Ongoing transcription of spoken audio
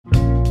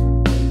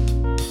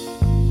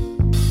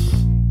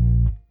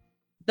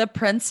The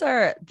prints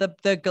are the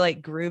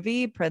like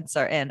groovy prints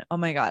are in. Oh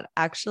my God.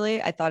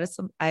 Actually, I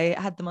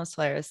had the most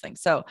hilarious thing.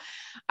 So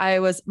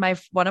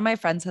one of my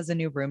friends has a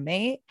new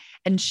roommate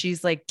and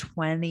she's like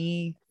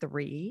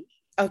 23.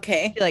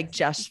 Okay. She like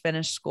just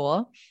finished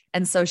school.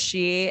 And so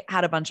she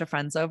had a bunch of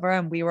friends over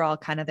and we were all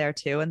kind of there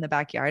too in the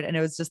backyard. And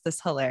it was just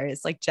this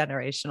hilarious, like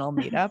generational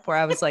meetup where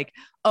I was like,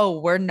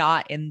 oh, we're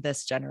not in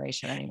this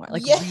generation anymore.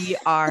 Like Yeah. we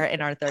are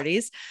in our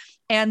 30s.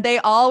 And they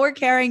all were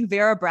carrying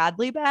Vera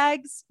Bradley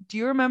bags. Do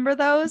you remember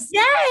those?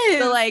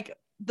 Yes.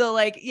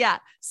 Yeah.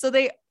 So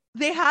they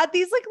had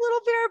these like little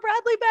Vera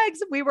Bradley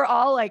bags and we were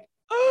all like,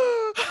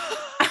 oh,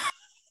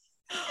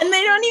 and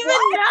they don't even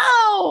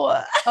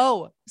know.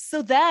 Oh,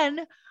 so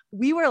then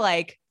we were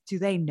like, do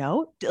they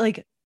know?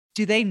 Like,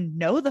 do they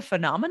know the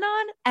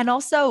phenomenon? And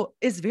also,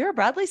 is Vera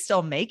Bradley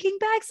still making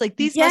bags? Like,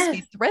 these must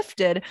be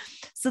thrifted.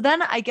 So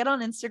then I get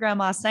on Instagram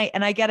last night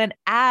and I get an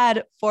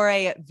ad for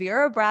a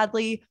Vera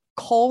Bradley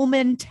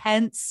Coleman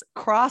Tents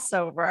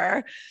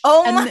crossover.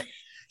 Oh,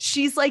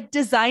 she's like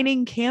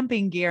designing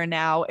camping gear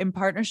now in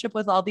partnership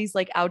with all these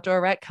like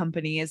outdoor rec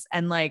companies.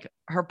 And like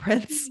her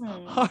prints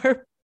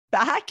are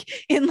back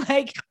in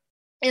like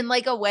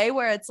a way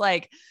where it's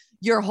like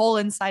your whole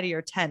inside of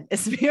your tent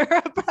is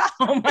Vera Bradley.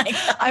 Oh my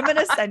God. I'm going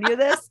to send you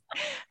this.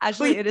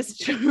 Actually, it is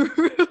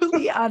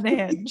truly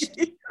unhinged.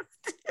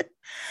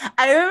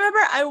 I remember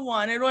I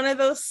wanted one of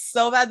those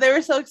so bad. They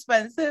were so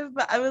expensive,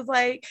 but I was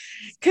like,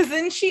 because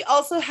then she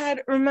also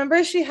had,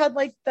 remember she had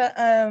like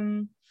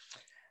the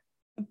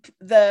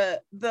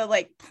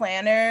like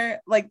planner,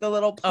 like the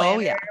little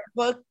planner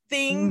book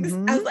things.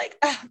 I was like,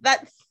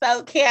 that's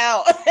so cute.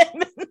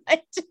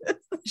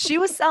 She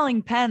was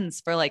selling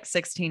pens for like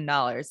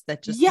 $16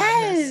 that just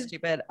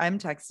stupid. I'm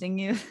texting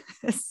you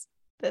this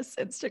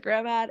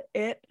Instagram ad.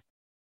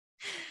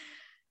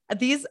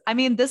 This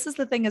is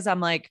the thing is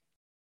I'm like,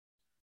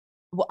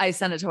 well, I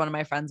sent it to one of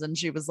my friends and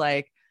she was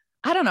like,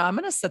 I don't know, I'm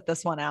going to sit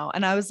this one out.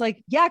 And I was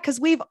like, yeah, because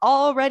we've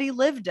already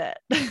lived it.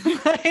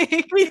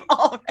 Like, we've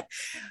already,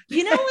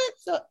 you know what?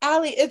 So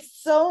Allie,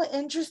 it's so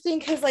interesting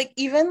because like,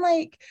 even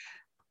like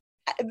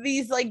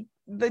these, like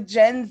the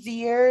Gen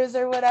Zers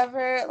or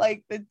whatever,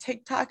 like the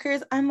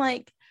TikTokers, I'm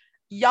like,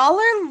 y'all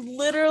are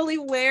literally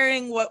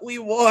wearing what we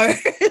wore.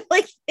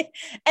 Like, and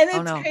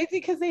it's crazy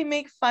because they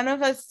make fun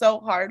of us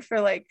so hard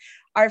for like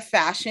our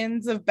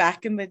fashions of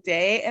back in the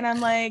day. And I'm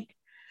like,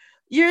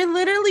 you're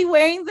literally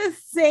wearing the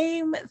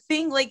same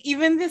thing. Like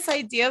even this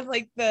idea of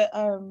like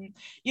the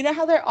you know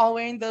how they're all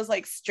wearing those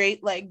like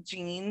straight leg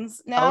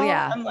jeans now? Oh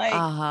yeah. I'm like,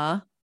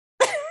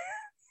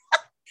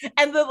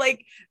 and the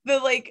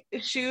like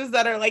shoes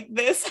that are like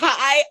this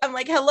high. I'm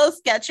like, hello,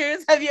 Skechers.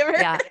 Have you ever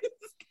heard of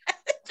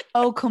Skechers?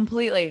 Oh,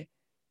 completely.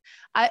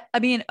 I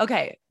mean,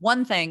 okay,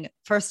 one thing,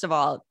 first of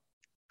all,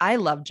 I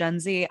love Gen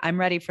Z. I'm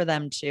ready for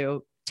them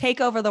to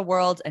take over the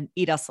world and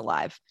eat us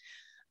alive.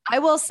 I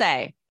will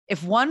say,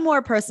 if one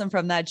more person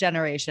from that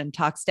generation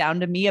talks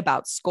down to me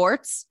about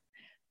skorts,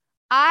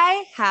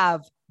 I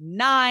have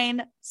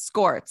 9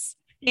 skorts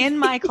in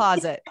my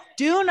closet.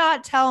 Do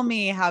not tell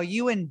me how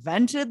you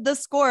invented the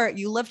skort.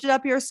 You lifted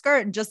up your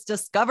skirt and just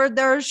discovered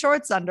there are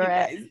shorts under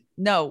it.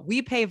 No,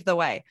 we paved the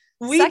way.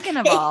 Second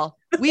of all,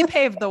 we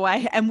paved the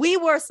way and we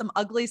wore some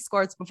ugly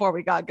skorts before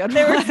we got good ones.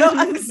 They were so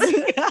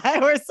ugly. I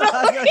were so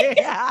ugly.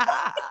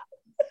 Yeah.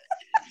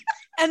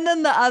 And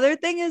then the other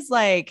thing is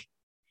like,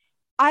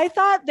 I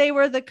thought they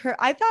were the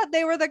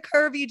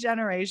curvy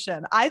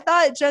generation. I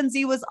thought Gen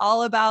Z was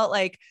all about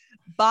like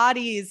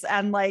bodies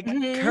and like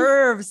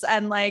curves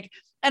and like,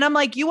 and I'm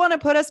like, you want to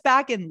put us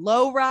back in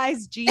low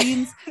rise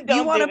jeans?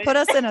 You want to put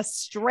us in a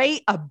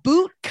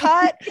boot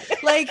cut?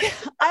 Like,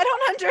 I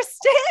don't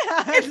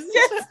understand. It's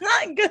just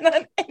not good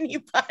on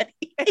anybody.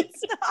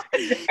 It's not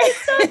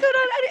good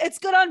on it's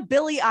good on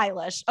Billie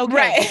Eilish. Okay,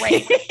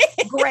 right.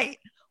 Great.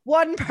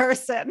 One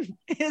person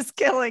is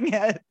killing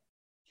it.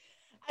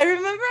 I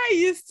remember I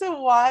used to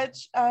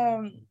watch,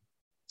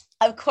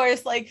 of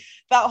course, like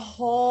that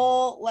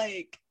whole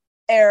like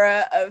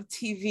era of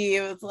TV.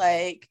 It was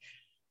like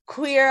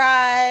Queer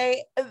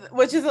Eye,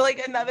 which is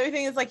like another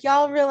thing. It's like,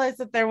 y'all realize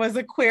that there was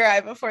a Queer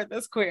Eye before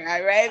this Queer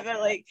Eye, right? But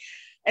like,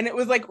 and it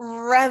was like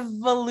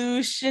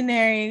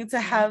revolutionary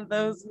to have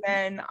those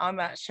men on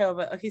that show.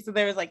 But okay, so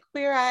there was like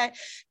Queer Eye.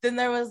 Then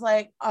there was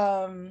like,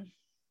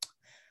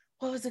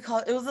 what was it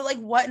called? It was like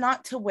What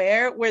Not to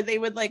Wear, where they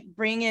would like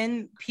bring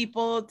in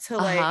people to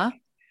like,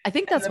 I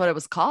think that's what it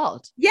was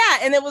called. Yeah.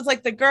 And it was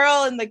like the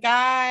girl and the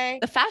guy.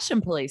 The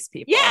fashion police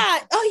people. Yeah.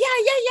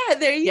 Oh yeah.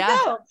 There you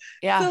go.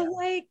 Yeah. So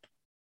like,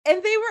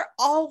 and they were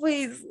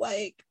always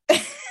like,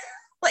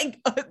 like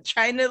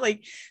trying to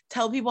like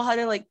tell people how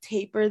to like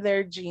taper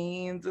their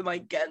jeans and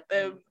like get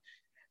them.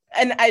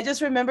 And I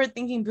just remember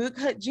thinking boot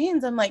cut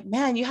jeans. I'm like,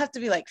 man, you have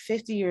to be like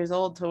 50 years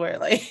old to wear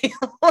like,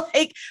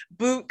 like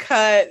boot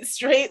cut,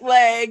 straight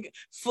leg,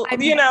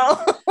 you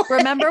know.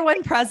 Remember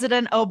when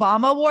President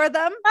Obama wore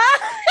them?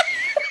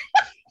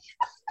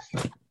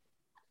 And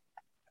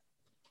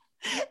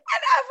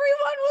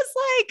everyone was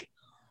like,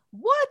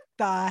 what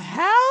the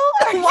hell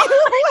are you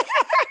wearing?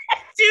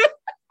 Dude,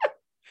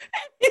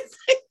 it's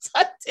like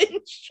tucked in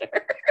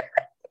shirt.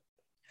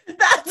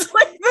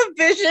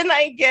 reaction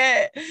I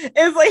get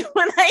is like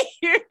when I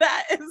hear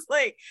that, it's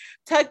like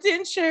tucked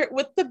in shirt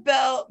with the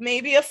belt,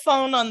 maybe a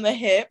phone on the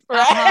hip,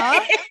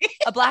 right?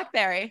 A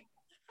BlackBerry.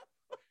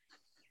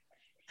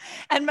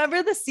 And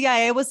remember the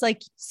CIA was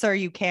like, sir,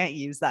 you can't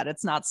use that.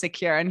 It's not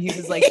secure. And he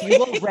was like, you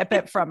will rip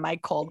it from my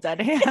cold dead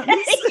hands.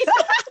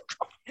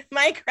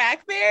 My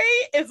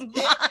crackberry is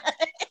mine.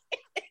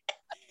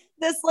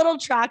 This little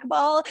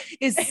trackball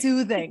is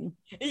soothing.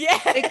 Yeah.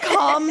 It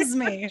calms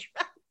me.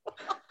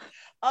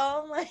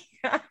 Oh my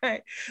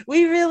God.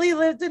 We really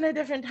lived in a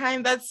different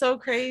time. That's so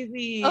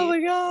crazy. Oh my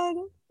God.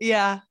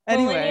 Yeah.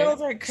 Anyway, Millennials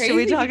are crazy. Should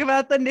we talk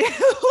about the news?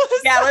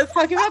 Yeah, let's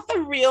talk about the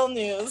real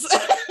news.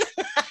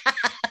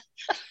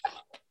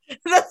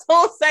 This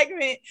whole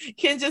segment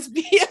can just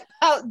be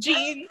about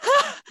jeans.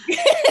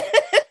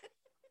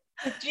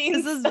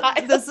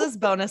 This is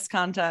bonus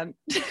content.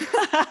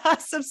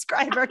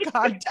 Subscriber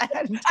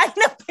content. I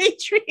know,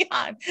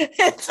 Patreon.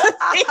 It's a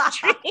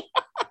Patreon.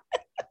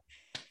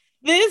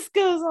 This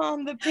goes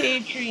on the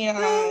Patreon.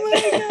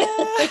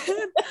 Oh my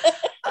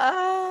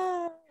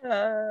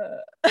God.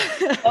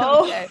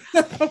 Oh,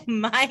 okay.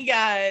 My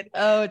God.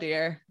 Oh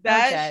dear.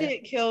 That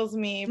shit kills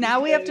me.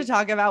 Now we have to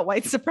talk about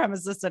white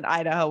supremacists in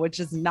Idaho, which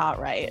is not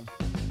right.